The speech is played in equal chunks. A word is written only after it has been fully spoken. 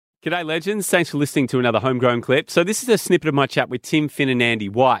G'day, legends. Thanks for listening to another Homegrown clip. So this is a snippet of my chat with Tim, Finn and Andy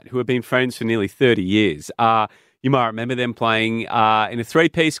White, who have been friends for nearly 30 years. You might remember them playing in a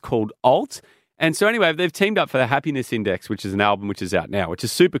three-piece called Alt. And so anyway, they've teamed up for the Happiness Index, which is an album which is out now, which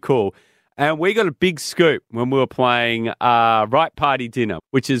is super cool. And we got a big scoop when we were playing Right Party Dinner,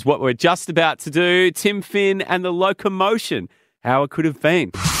 which is what we're just about to do. Tim, Finn and the Loco-motion. How it could have been.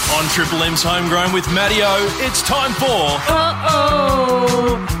 On Triple M's Homegrown with Matty-O, it's time for...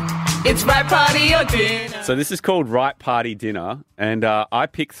 It's Right Party or Dinner. So this is called Right Party Dinner, and I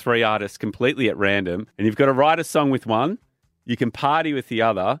pick three artists completely at random, and you've got to write a song with one, you can party with the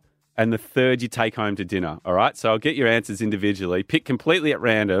other, and the third you take home to dinner, all right? So I'll get your answers individually, pick completely at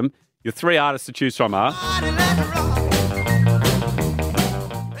random. Your three artists to choose from are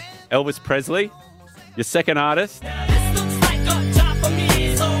Elvis Presley, your second artist,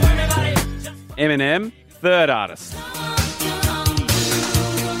 Eminem, third artist.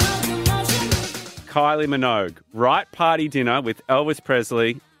 Kylie Minogue. Right Party Dinner with Elvis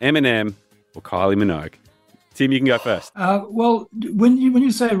Presley, Eminem, or Kylie Minogue. Tim, you can go first. Well, when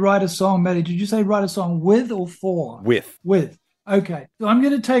you say write a song, Matty, did you say write a song with or for? With. Okay. So I'm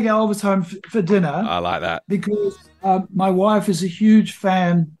going to take Elvis home for dinner. I like that. Because my wife is a huge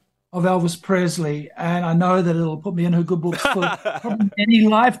fan of Elvis Presley, and I know that it'll put me in her good books for probably many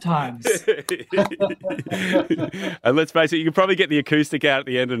lifetimes. And let's face it, you can probably get the acoustic out at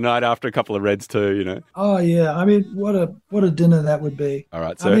the end of the night after a couple of reds too, you know. Oh yeah, I mean, what a dinner that would be. All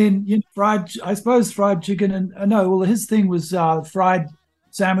right, so I mean, fried chicken and well, his thing was fried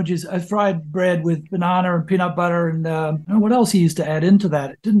sandwiches, fried bread with banana and peanut butter and what else he used to add into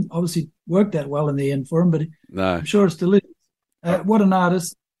that. It didn't obviously work that well in the end for him, but no. I'm sure it's delicious. What an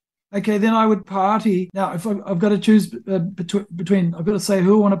artist. Okay, then I would party. Now, if I've got to choose between, I've got to say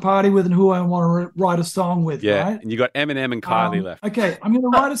who I want to party with and who I want to write a song with, yeah, right? And you got Eminem and Kylie left. Okay, I'm going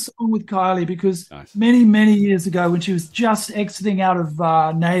to write a song with Kylie because Nice. many, many years ago when she was just exiting out of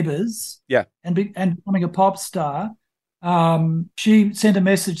Neighbours and becoming a pop star, she sent a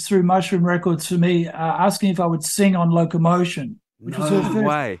message through Mushroom Records for me asking if I would sing on Loco-motion, which was her first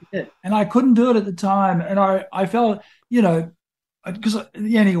way. hit. And I couldn't do it at the time. And I felt, because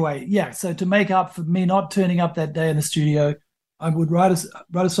anyway, so to make up for me not turning up that day in the studio, I would write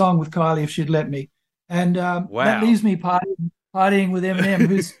a song with Kylie if she'd let me. And that leaves me partying with Eminem,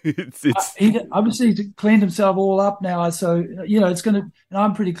 who's he obviously cleaned himself all up now. So, it's going to, and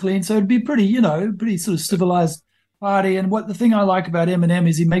I'm pretty clean. So it'd be pretty sort of civilized party. And the thing I like about Eminem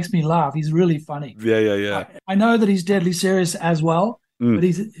is he makes me laugh. He's really funny. Yeah. I know that he's deadly serious as well. But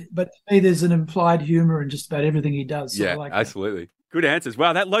to me, there's an implied humor in just about everything he does. So yeah, I like absolutely. Good answers.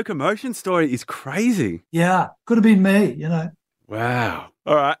 Wow, that Loco-motion story is crazy. Yeah, could have been me, Wow.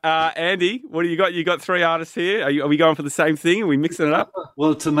 All right, Andy, what do you got? You got three artists here. Are we going for the same thing? Are we mixing it up?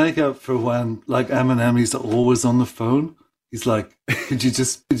 Well, to make up for when, like Eminem, he's always on the phone. He's like, could you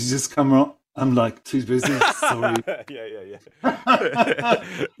just come on? I'm like, too busy. Sorry. Yeah.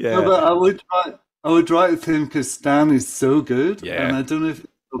 No, but I would write with him because Stan is so good. Yeah. And I don't know if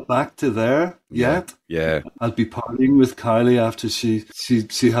he'll go back to there yet. Yeah. I'll be partying with Kylie after she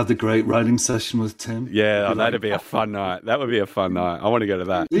had the great writing session with Tim. Yeah, that'd be a fun night. That would be a fun night. I want to go to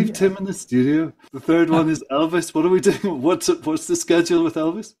that. Leave Tim in the studio. The third one is Elvis. What are we doing? What's the schedule with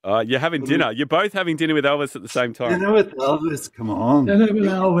Elvis? You're having dinner. You're both having dinner with Elvis at the same time. Dinner with Elvis. Come on. Dinner with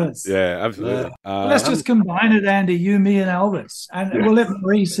Elvis. Yeah, absolutely. Let's just combine it, Andy. You, me, and Elvis, and we'll let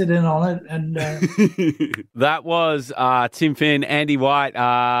Marie sit in on it. And that was Tim, Finn, Andy White.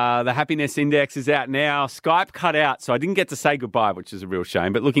 The Happiness Index is out now. Skype cut out, so I didn't get to say goodbye, which is a real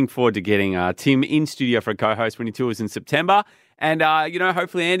shame. But looking forward to getting Tim in studio for a co-host when he tours in September. And,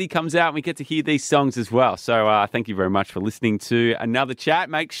 hopefully Andy comes out and we get to hear these songs as well. So thank you very much for listening to another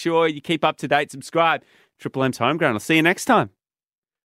chat. Make sure you keep up to date, subscribe. Triple M's Homegrown. I'll see you next time.